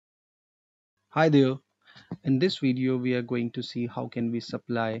Hi there. In this video, we are going to see how can we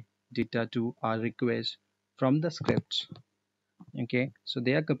supply data to our request from the scripts. Okay, so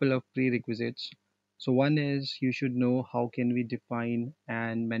there are a couple of prerequisites. So one is you should know how can we define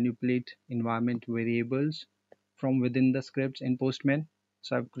and manipulate environment variables from within the scripts in Postman.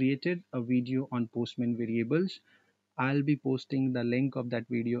 So I've created a video on Postman variables. I'll be posting the link of that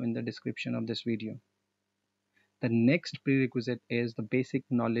video in the description of this video. The next prerequisite is the basic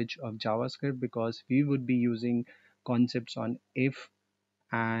knowledge of JavaScript because we would be using concepts on if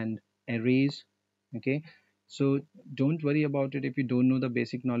and arrays. Okay, so don't worry about it if you don't know the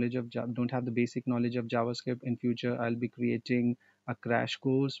basic knowledge of don't have the basic knowledge of JavaScript. In future, I'll be creating a crash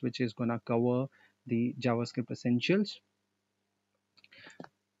course which is gonna cover the JavaScript essentials.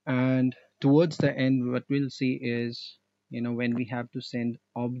 And towards the end, what we'll see is when we have to send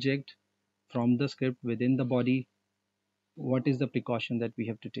object from the script within the body, what is the precaution that we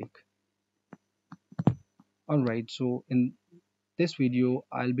have to take. Alright, so in this video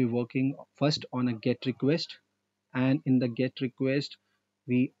I'll be working first on a get request, and in the get request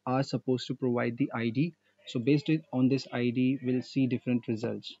we are supposed to provide the ID. So based on this ID we'll see different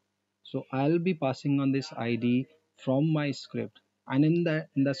results. So I'll be passing on this ID from my script, and in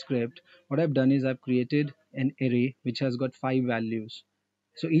the script what I've done is I've created an array which has got 5 values.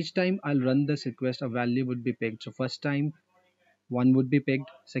 So each time I'll run this request a value would be picked. So first time one would be picked,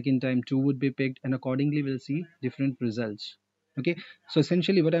 second time two would be picked, and accordingly we'll see different results. Okay, so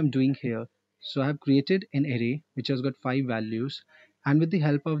essentially what I'm doing here, so I have created an array which has got 5 values, and with the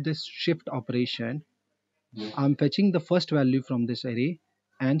help of this shift operation I'm fetching the first value from this array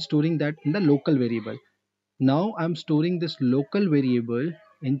and storing that in the local variable. Now I'm storing this local variable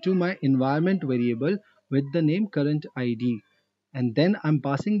into my environment variable with the name current ID, and then I'm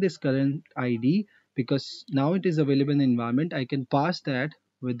passing this current ID because now it is available in the environment. I can pass that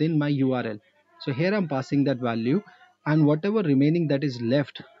within my URL. So here I'm passing that value, and whatever remaining that is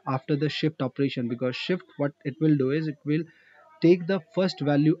left after the shift operation, because shift what it will do is it will take the first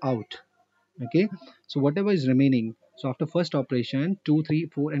value out. Okay, so whatever is remaining, so after first operation 2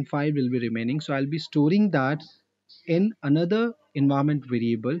 3 4 and 5 will be remaining, so I'll be storing that in another environment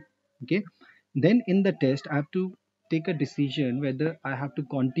variable. Okay, then in the test I have to take a decision whether I have to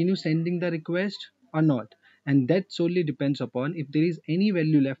continue sending the request or not, and that solely depends upon if there is any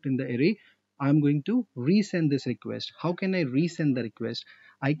value left in the array. I'm going to resend this request. How can I resend the request?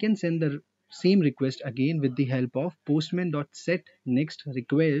 I can send the same request again with the help of postman.set next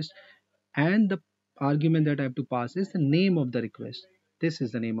request, and the argument that I have to pass is the name of the request. This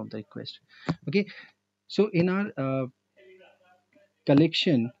is the name of the request. Okay, so in our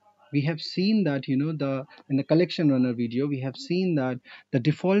collection we have seen that the in the collection runner video we have seen that the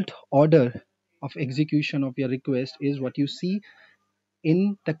default order of execution of your request is what you see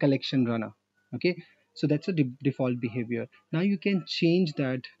in the collection runner. Okay, so that's a default behavior. Now you can change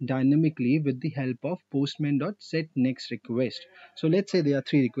that dynamically with the help of postman.set next request. So let's say there are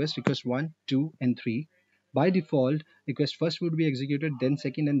 3 requests, request 1 2 and 3. By default request first would be executed, then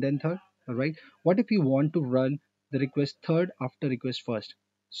second, and then third. All right, what if you want to run the request third after request first?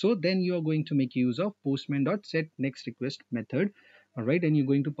 So then you are going to make use of postman.set next request method. All right, and you're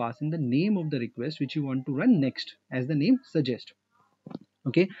going to pass in the name of the request which you want to run next, as the name suggests.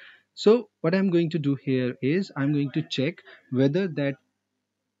 Okay, so what I'm going to do here is I'm going to check whether that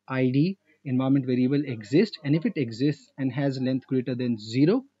ID environment variable exists, and if it exists and has length greater than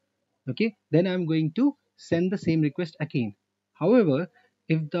 0, okay, then I'm going to send the same request again. However,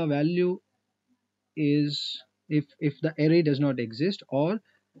 if the value is, if the array does not exist or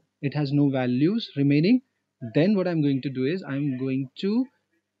it has no values remaining, then what I'm going to do is I'm going to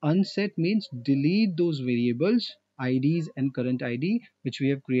unset, means delete those variables IDs and current ID which we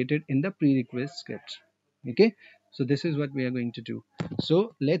have created in the prerequisite script. Okay, so this is what we are going to do.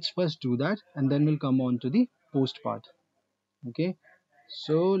 So let's first do that and then we'll come on to the post part. Okay,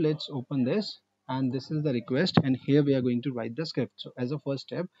 so let's open this, and this is the request, and here we are going to write the script. So as a first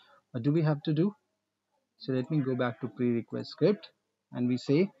step, what do we have to do? So let me go back to pre-request script, and we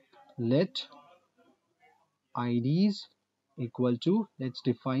say let IDs equal to, let's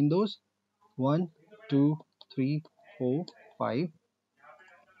define those, 1 2 3 4 5.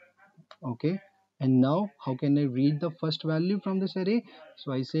 Okay, and now how can I read the first value from this array?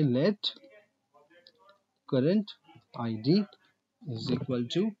 So I say let current ID is equal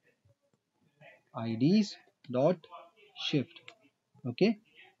to IDs dot shift. Okay,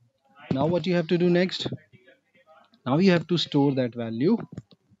 now what you have to do next? Now you have to store that value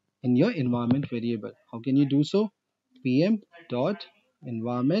in your environment variable. How can you do so? pm dot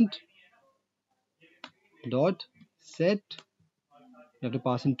environment dot set, you have to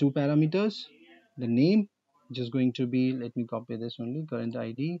pass in 2 parameters, the name, which is going to be, let me copy this only, current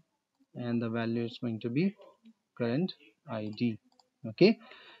id, and the value is going to be current id. Okay,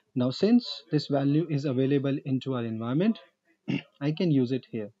 now since this value is available into our environment, I can use it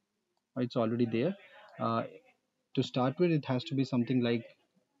here. It's already there. uh, to start with, it has to be something like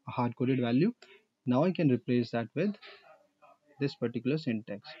a hard coded value. Now I can replace that with this particular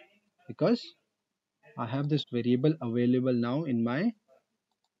syntax, because I have this variable available now in my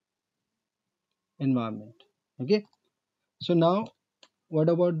environment. Okay, so now what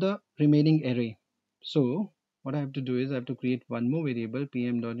about the remaining array? So what I have to do is I have to create one more variable,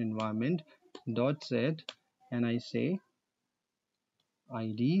 pm.environment.set, and I say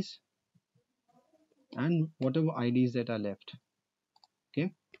IDs and whatever IDs that are left.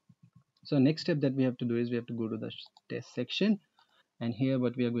 Okay, so next step that we have to do is we have to go to the test section, and here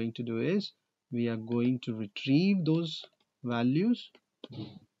what we are going to do is we are going to retrieve those values.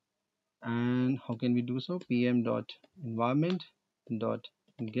 And how can we do so?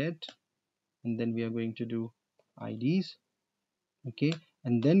 pm.environment.get, and then we are going to do IDs. Okay,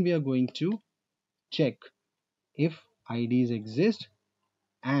 and then we are going to check if IDs exist,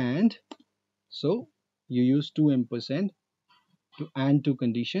 and so you use 2 ampersand to and two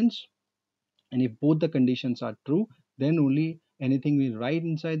conditions, and if both the conditions are true, then only anything we write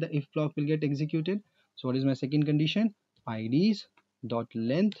inside the if block will get executed. So what is my second condition? IDs dot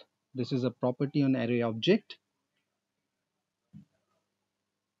length, this is a property on array object,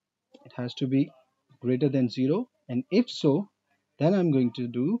 it has to be greater than 0, and if so, then I'm going to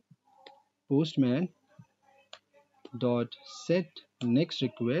do postman dot set next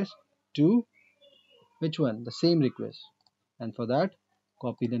request to which one? The same request. And for that,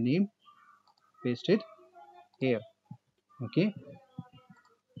 copy the name, paste it here. Okay,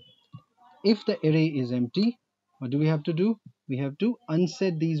 if the array is empty, what do we have to do? We have to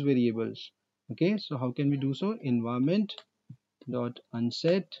unset these variables. Okay, so how can we do so? Environment dot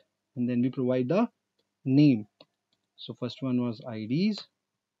unset, and then we provide the name. So first one was IDs,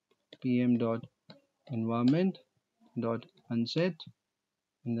 pm dot environment dot unset,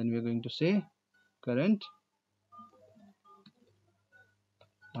 and then we are going to say current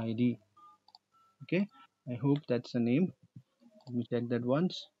ID. Okay, I hope that's the name. Let me check that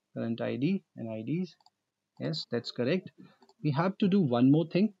once. Current ID and IDs. Yes, that's correct. We have to do one more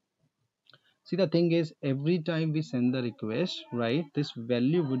thing. See, the thing is, every time we send the request, right, this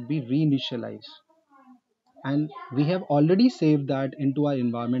value would be reinitialized, and we have already saved that into our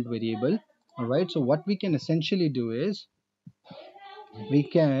environment variable. All right, so what we can essentially do is we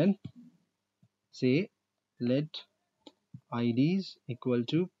can say let IDs equal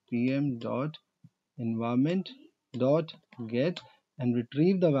to pm dot environment dot get and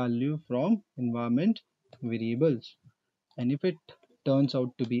retrieve the value from environment variables, and if it turns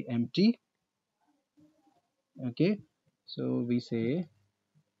out to be empty, okay, so we say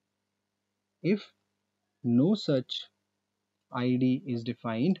if no such id is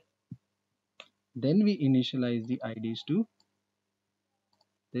defined, then we initialize the IDs to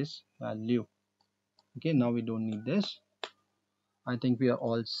this value. Okay, now we don't need this. I think we are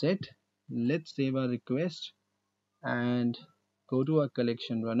all set. Let's save our request and go to our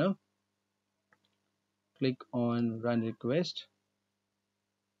collection runner, click on run request.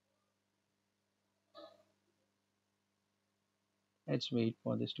 Let's wait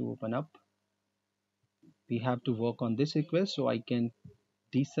for this to open up. We have to work on this request, so I can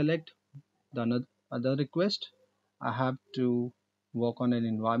deselect the other request. I have to work on an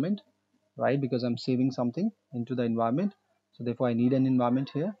environment, right, because I'm saving something into the environment, so therefore I need an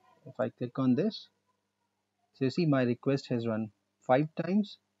environment here. If I click on this, so you see my request has run 5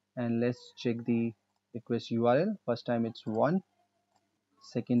 times, and let's check the request URL. First time it's 1,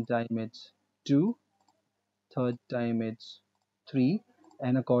 second time it's 2, third time it's 3,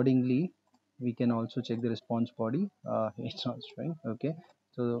 and accordingly we can also check the response body. It's not string. Okay,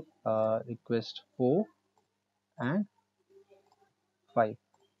 so request 4 and 5.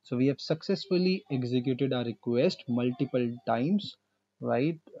 So we have successfully executed our request multiple times,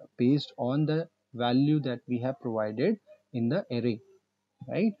 right, based on the value that we have provided in the array,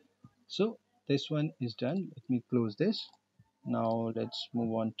 right? So this one is done. Let me close this. Now let's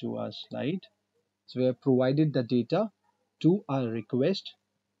move on to our slide. So we have provided the data to our request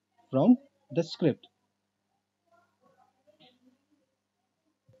from the script.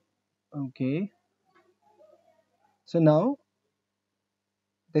 Okay, so now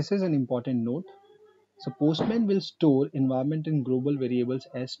this is an important note. So Postman will store environment and global variables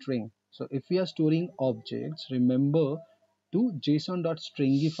as string. So if we are storing objects, remember to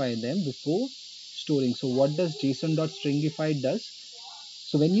JSON.stringify them before storing. So what does JSON.stringify does?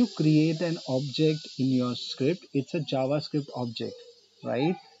 So when you create an object in your script, it's a JavaScript object,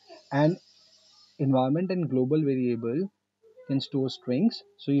 right? And environment and global variable can store strings,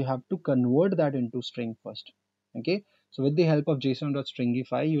 so you have to convert that into string first. Okay, so with the help of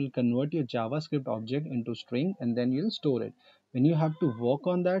JSON.stringify, you will convert your JavaScript object into string and then you'll store it. When you have to work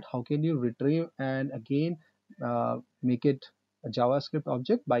on that, how can you retrieve and again make it a JavaScript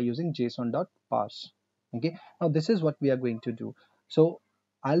object? By using JSON.parse. Okay, now this is what we are going to do. So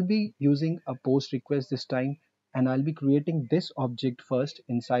I'll be using a post request this time, and I'll be creating this object first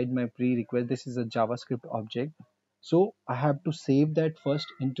inside my pre-request. This is a JavaScript object, so I have to save that first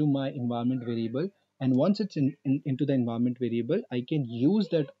into my environment variable, and once it's into the environment variable, I can use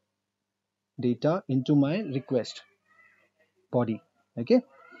that data into my request body. Okay,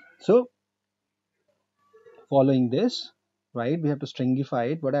 so following this, right, we have to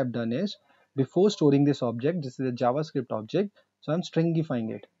stringify it. What I've done is, before storing this object, this is a JavaScript object, so I'm stringifying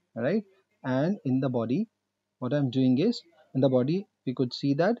it, right? And in the body, what I'm doing is, in the body we could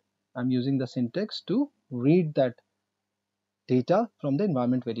see that I'm using the syntax to read that data from the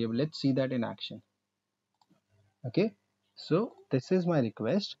environment variable. Let's see that in action. Okay, so this is my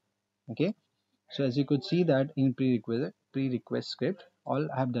request. Okay, so as you could see that in pre-request script, all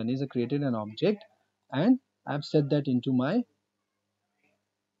I have done is I created an object and I've set that into my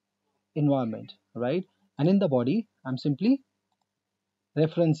environment, right? And in the body I'm simply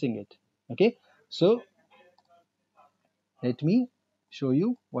referencing it. Okay, so let me show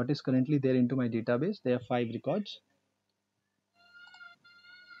you what is currently there into my database. There are 5 records,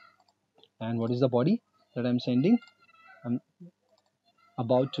 and what is the body that I'm sending? I'm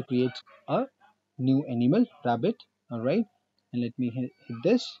about to create a new animal, rabbit. All right, and let me hit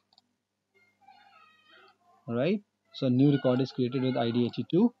this. All right, so a new record is created with id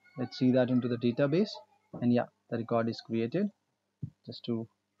 82. Let's see that into the database, and yeah, the record is created. Just to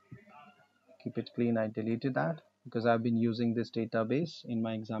keep it clean, I deleted that because I've been using this database in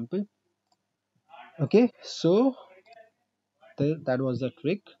my example. Okay, so that was the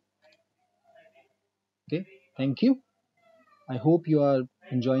trick. Okay, thank you. I hope you are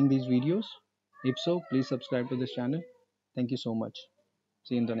enjoying these videos. If so, please subscribe to this channel. Thank you so much.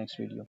 See you in the next video.